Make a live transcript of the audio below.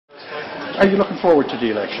Are you looking forward to the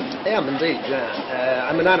election? I am indeed, yeah.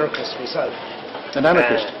 I'm an anarchist myself. An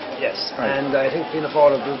anarchist? Yes, right. And I think Fianna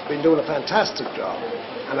Fáil have been doing a fantastic job,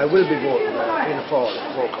 and I will be voting Fianna Fáil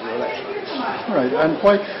for the election. Right, and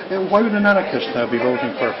why would an anarchist now be voting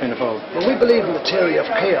for Fianna Fáil? Well, we believe in the theory of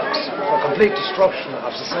chaos, for complete destruction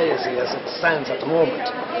of society as it stands at the moment.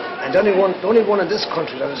 And the only one in this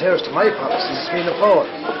country that adheres to my policies is Fianna Fáil.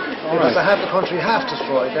 Because they have the country half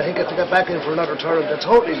destroyed. I think if they get back in for another term, they're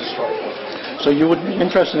totally destroyed. So you wouldn't be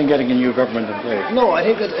interested in getting a new government in place? No, I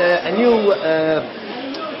think that a new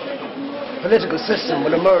political system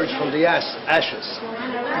will emerge from the ashes.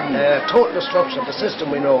 Total destruction of the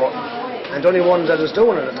system we know, and the only one that is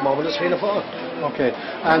doing it at the moment is Fianna Fáil. Okay,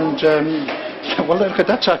 and well,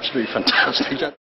 that's actually fantastic.